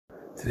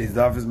Today's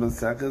daf is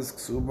Maseches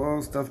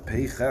Ksubos daf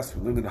Peiches.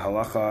 We learned in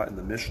Halacha in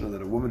the Mishnah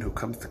that a woman who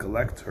comes to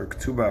collect her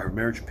Ketubah, her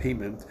marriage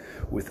payment,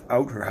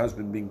 without her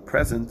husband being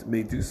present,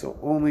 may do so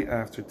only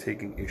after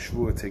taking a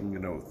shvuah, taking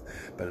an oath.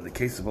 But in the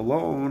case of a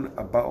loan,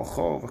 a Baal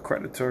Chov, a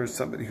creditor,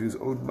 somebody who's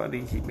owed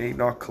money, he may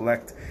not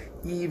collect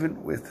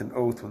even with an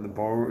oath when the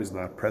borrower is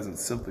not present.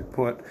 Simply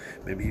put,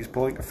 maybe he's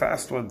pulling a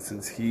fast one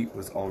since he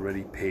was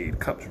already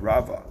paid. Comes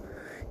Rava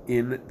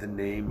in the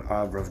name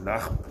of Rav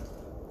Nachman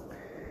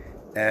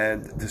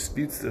and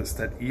disputes this,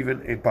 that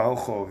even a Baal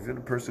Chov, even a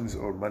person who's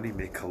owed money,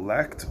 may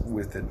collect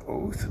with an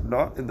oath,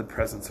 not in the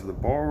presence of the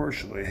borrower.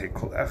 A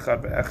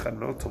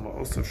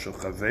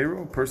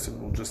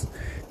person will just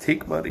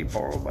take money,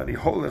 borrow money,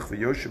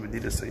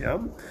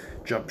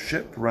 jump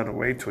ship, run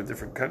away to a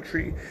different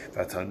country,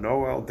 and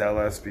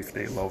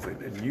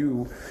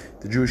you,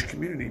 the Jewish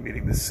community,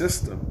 meaning the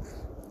system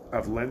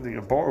of lending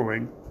and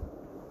borrowing,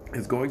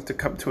 is going to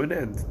come to an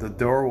end. The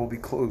door will be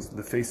closed in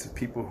the face of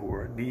people who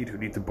are in need, who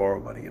need to borrow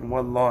money. In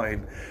one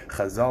line,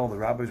 Chazal, the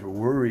rabbis were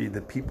worried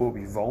that people will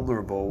be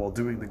vulnerable while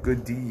doing the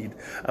good deed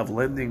of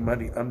lending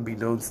money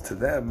unbeknownst to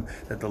them,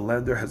 that the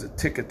lender has a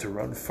ticket to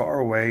run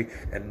far away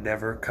and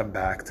never come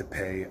back to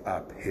pay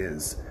up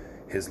his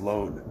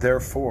loan.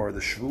 Therefore, the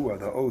shvuah,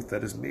 the oath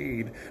that is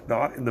made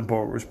not in the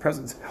borrower's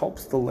presence,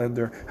 helps the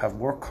lender have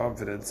more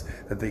confidence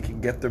that they can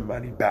get their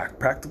money back.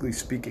 Practically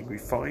speaking, we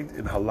find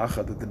in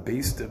halacha that the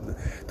Beis Din,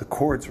 the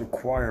courts,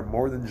 require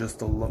more than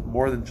just an oath,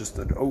 more than just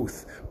a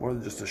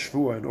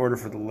shvuah, in order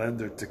for the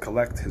lender to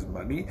collect his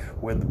money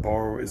when the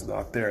borrower is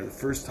not there. The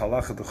first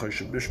halacha the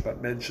Choshen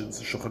Mishpat mentions,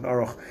 the Shulchan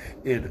Aruch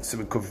in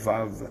Siman Kuf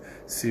Vav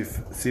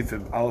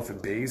Sifim Aleph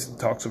and Beis, and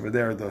talks over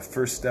there. The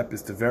first step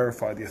is to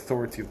verify the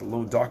authority of the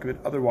loan document.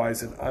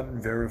 Otherwise, an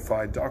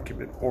unverified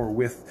document, or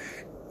with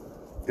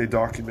a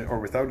document, or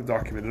without a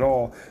document at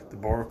all, the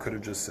borrower could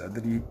have just said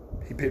that he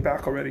paid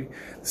back already.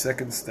 The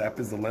second step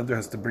is the lender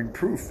has to bring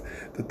proof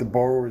that the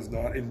borrower is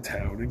not in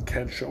town and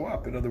can't show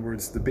up. In other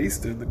words, the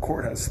Beis Din, the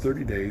court, has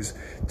 30 days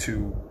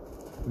to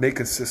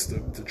make a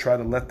system to try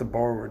to let the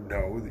borrower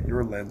know that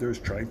your lender is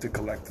trying to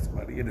collect his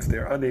money, and if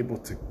they're unable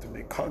to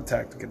make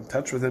contact, to get in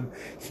touch with him,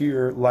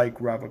 here,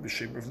 like Rav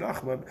B'Shem Rav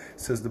Nachman,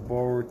 says the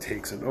borrower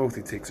takes an oath,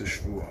 he takes a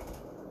shvuah.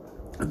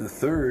 And the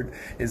third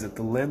is that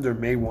the lender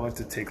may want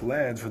to take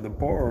land from the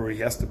borrower.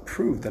 He has to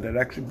prove that it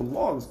actually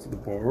belongs to the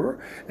borrower,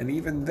 and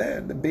even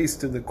then,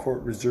 based in the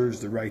court reserves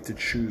the right to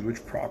choose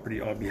which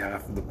property on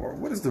behalf of the borrower.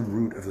 What is the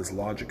root of this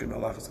logic in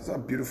halacha? It's a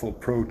beautiful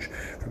approach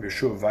from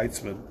Yeshua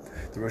Weitzman,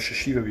 the Rosh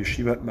Hashiva of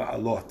Yeshivat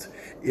Ma'alot,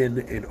 in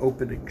an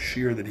opening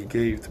shir that he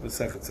gave to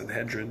Masechet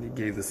Sanhedrin. He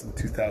gave this in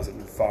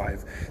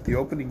 2005. The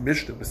opening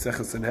Mishnah,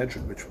 Masechet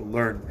Sanhedrin, which we'll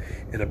learn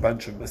in a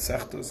bunch of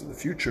Masechtos in the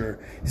future,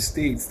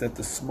 states that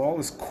the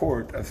smallest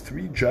court of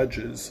 3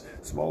 judges,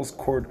 smallest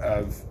court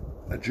of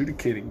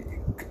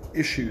adjudicating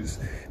issues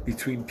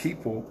between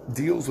people,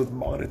 deals with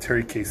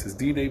monetary cases.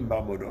 Dinei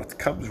Mamonot.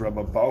 Comes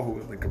Ramabahu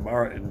in the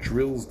Gemara and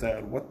drills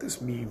down what this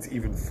means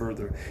even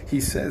further.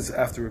 He says,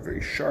 after a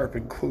very sharp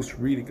and close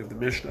reading of the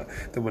Mishnah,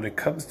 that when it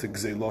comes to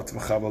Gzeilot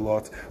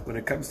v'Chavalot, when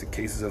it comes to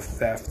cases of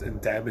theft and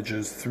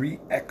damages, 3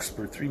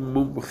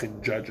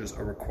 mumbuchin judges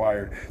are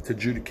required to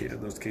adjudicate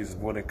in those cases.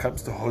 When it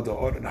comes to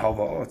Hodaot and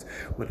Halvaot,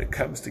 when it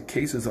comes to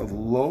cases of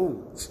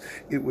loans,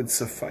 it would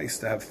suffice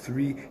to have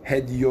 3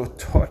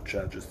 Hedyotot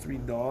judges, 3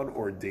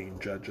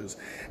 non-ordained judges,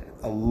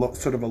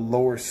 sort of a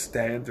lower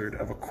standard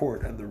of a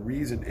court. And the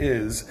reason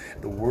is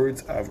the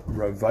words of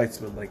Rav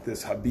Weitzman like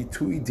this: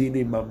 Habitui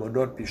dini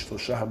mamonot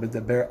bishlosha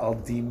hamedaber al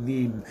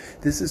dinim.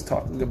 This is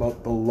talking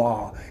about the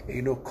law.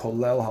 Eino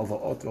kolel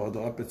halvaot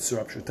v'hodaot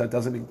b'tzura pshuta,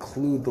 doesn't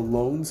include the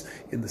loans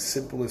in the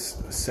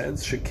simplest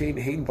sense. Shekein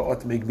hein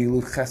ba'ot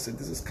megmilut chesed.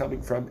 This is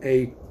coming from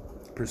a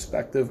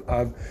perspective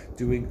of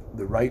doing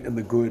the right and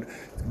the good.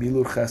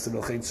 Milut chesed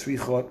al chein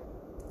srichot.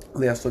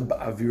 They have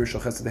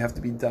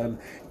to be done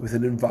with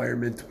an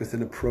environment, with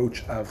an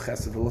approach of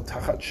chesed.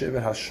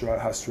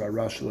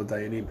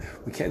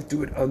 We can't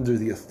do it under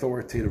the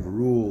authoritative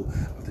rule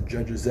of the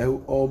judges. That's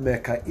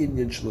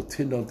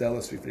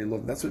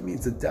what it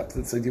means, the depth.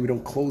 It's like we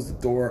don't close the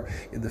door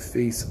in the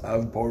face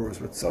of borrowers.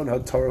 The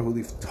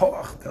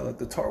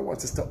Torah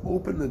wants us to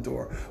open the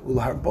door,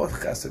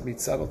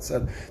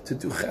 to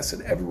do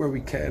chesed everywhere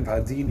we can.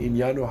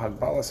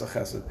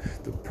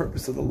 The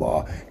purpose of the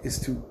law is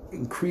to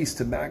increase,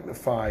 to magnify,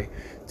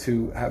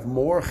 to have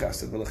more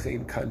chesed.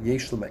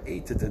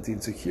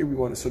 So here we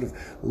want to sort of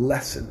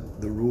lessen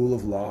the rule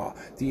of law.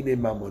 It's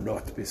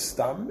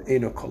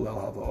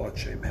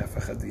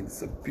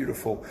a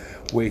beautiful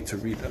way to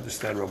read and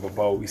understand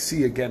Rambam. We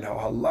see again how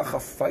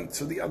halacha fights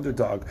for the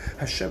underdog.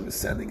 Hashem is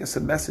sending us a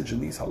message in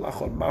these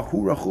halachot.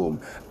 Mahu rachum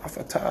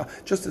afata.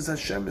 Just as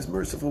Hashem is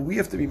merciful, we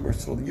have to be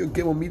merciful. Yod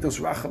Gimel Midos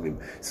Rachamim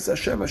says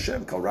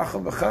Hashem kal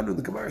racham v'chanu.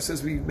 The Gemara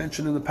says, we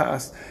mentioned in the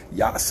past,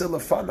 Ya'aseh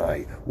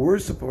lefanai.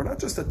 Words of prayer, not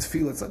just a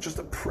tefillah, it's not just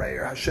a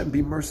prayer. Hashem,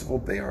 be merciful.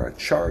 They are a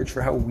charge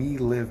for how we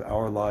live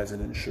our lives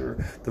and ensure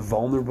the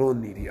vulnerable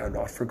and needy are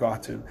not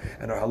forgotten,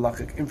 and our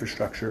halakhic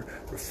infrastructure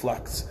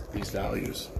reflects these values.